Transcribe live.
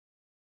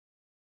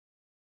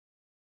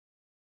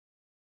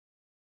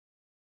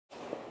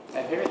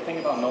My favorite thing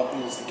about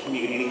Knowlton is the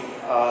community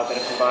that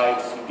it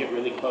provides. You get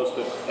really close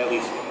with at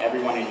least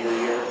everyone in your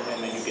year,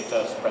 and then you get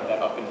to spread that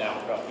up and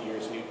down throughout the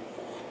years, and you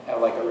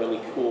have like a really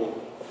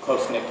cool,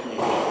 close-knit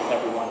community with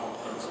everyone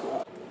in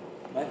school.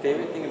 My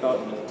favorite thing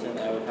about Knowlton,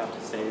 I would have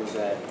to say, is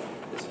that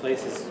this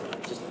place is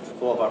just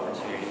full of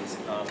opportunities.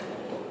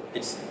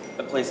 It's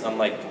a place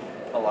unlike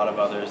a lot of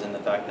others in the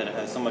fact that it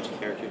has so much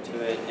character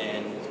to it,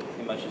 and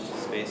pretty much it's just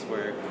a space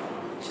where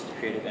it's just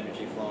creative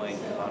energy flowing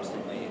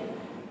constantly.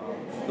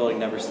 The building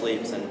never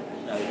sleeps, and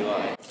neither do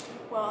I.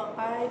 Well,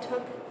 I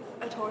took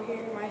a tour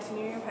here my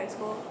senior year of high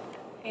school,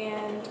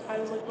 and I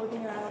was like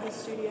looking around at the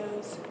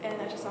studios,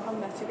 and I just saw how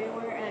messy they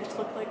were, and it just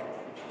looked like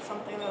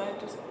something that I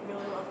just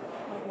really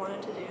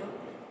wanted to do.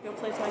 A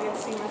place where I could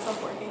see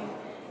myself working.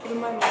 Even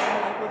my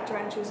mom looked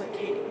around and she was like,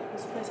 "Katie,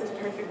 this place is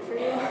perfect for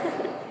you."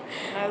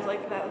 And I was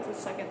like, that was the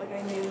second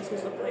I knew this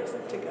was the place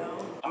to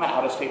go. I'm an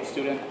out-of-state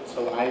student,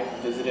 so when I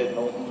visited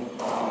Knowlton,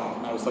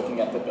 I was looking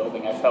at the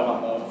building. I fell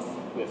in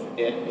love with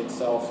it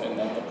itself and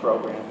then the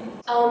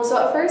program. So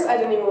at first I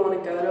didn't even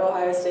want to go to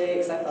Ohio State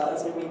because I thought it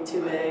was going to be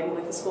too big,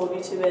 like the school would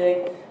be too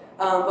big.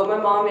 But my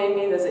mom made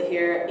me visit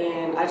here,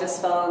 and I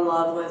just fell in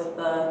love with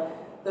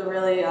the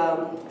really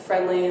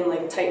friendly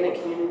and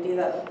tight-knit community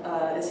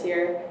that is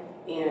here,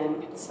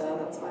 and so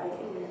that's why I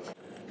came here.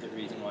 The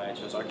reason why I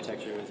chose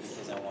architecture was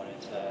because I wanted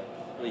to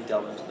really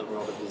delve into the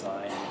world of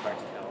design and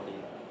practicality.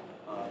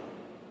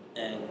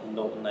 And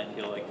Knowlton, I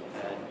feel like,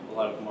 had a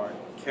lot of more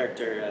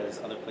character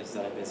as other places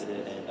that I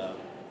visited, and so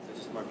it's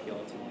just more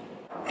appealing to me.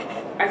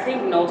 I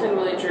think Knowlton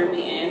really drew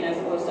me in as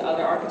opposed to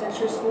other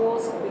architecture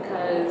schools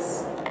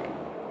because,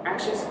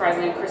 actually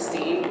surprisingly,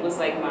 Christine was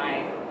like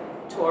my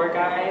tour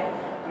guide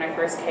when I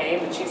first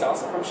came, and she's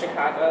also from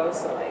Chicago,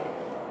 so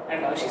I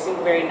don't know, she seemed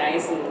very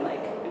nice and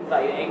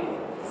inviting,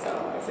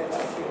 so I'd say that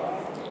would be why.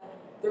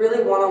 The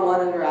really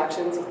one-on-one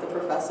interactions with the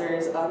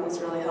professors has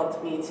really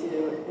helped me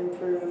to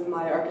improve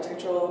my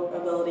architectural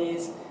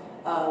abilities.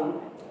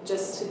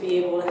 Just to be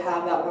able to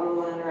have that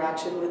one-on-one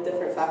interaction with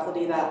different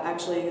faculty that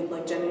actually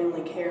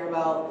genuinely care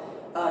about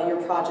your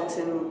projects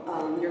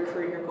and your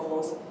career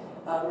goals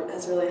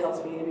has really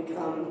helped me to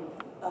become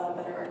a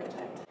better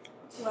architect.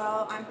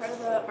 Well, I'm part of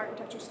the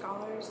Architecture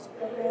Scholars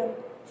program,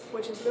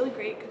 which is really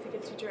great because it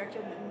gives you direct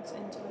admittance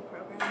into the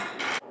program.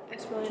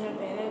 It's really an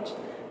advantage,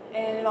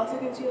 and it also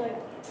gives you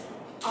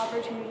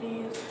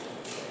opportunities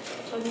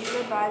to meet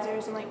your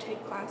advisors and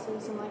take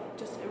classes, and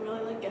it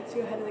really gets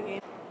you ahead of the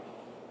game.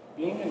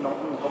 Being in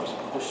Knowlton helps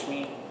push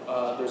me.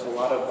 There's a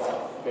lot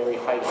of very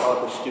high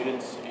caliber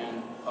students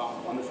and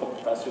wonderful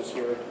professors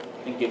here,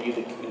 and give you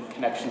the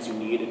connections you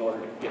need in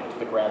order to get to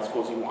the grad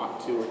schools you want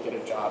to or get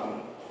a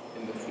job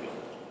in the field.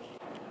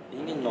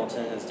 Being in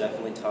Knowlton has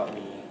definitely taught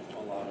me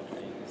a lot of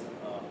things.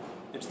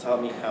 It's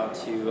taught me how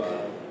to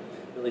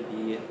really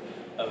be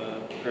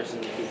a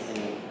person who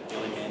can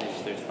really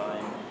manage their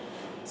time,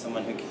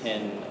 someone who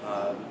can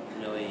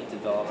really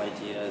develop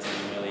ideas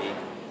and really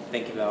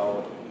think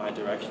about my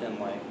direction in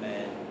life.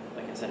 And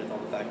like I said, with all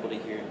the faculty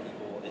here and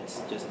people,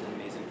 it's just an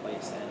amazing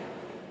place, and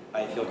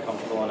I feel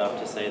comfortable enough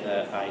to say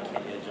that I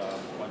can get a job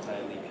once I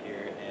leave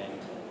here, and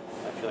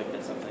I feel like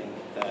that's something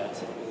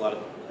that a lot of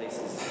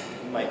places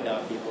might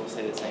not be able to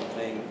say the same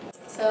thing.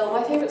 So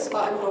my favorite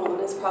spot in Knowlton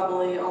is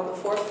probably on the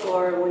 4th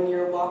floor when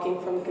you're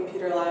walking from the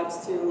computer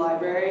labs to the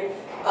library,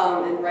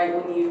 and right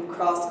when you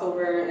cross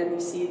over and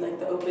you see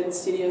the open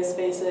studio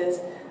spaces.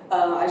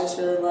 I just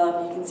really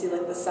love, you can see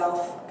the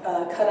south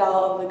cutout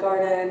of the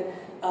garden,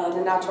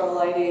 the natural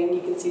lighting,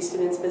 you can see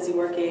students busy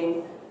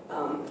working.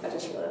 I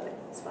just really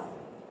like that spot.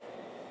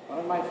 One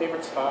of my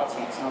favorite spots,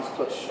 and it sounds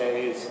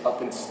cliche, is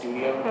up in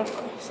studio.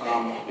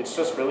 It's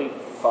just really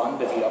fun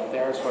to be up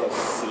there, sort of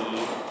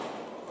see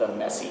the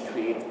messy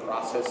creative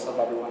process of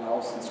everyone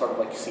else and sort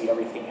of see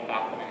everything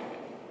happening.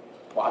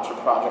 Watch a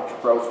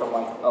project grow from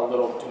a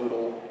little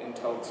doodle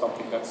into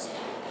something that's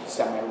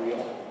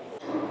semi-real.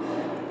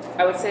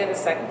 I would say the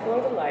second floor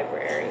of the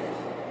library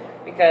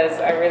because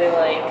I really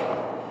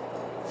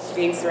like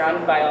being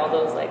surrounded by all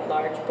those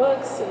large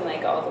books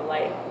and all the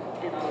light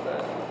and all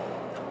the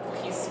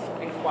peace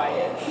and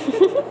quiet.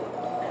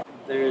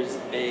 There's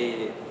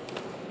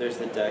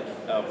the deck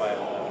out by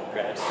the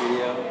grad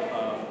studio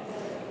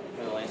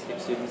for the landscape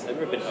students. I've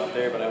never been out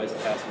there, but I always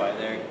pass by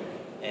there.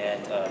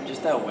 And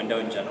just that window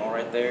in general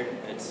right there,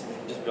 it's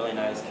just really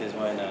nice because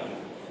when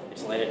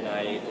it's late at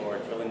night or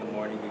early in the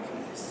morning, you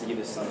can see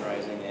the sun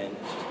rising, and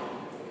it's just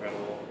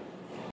incredible.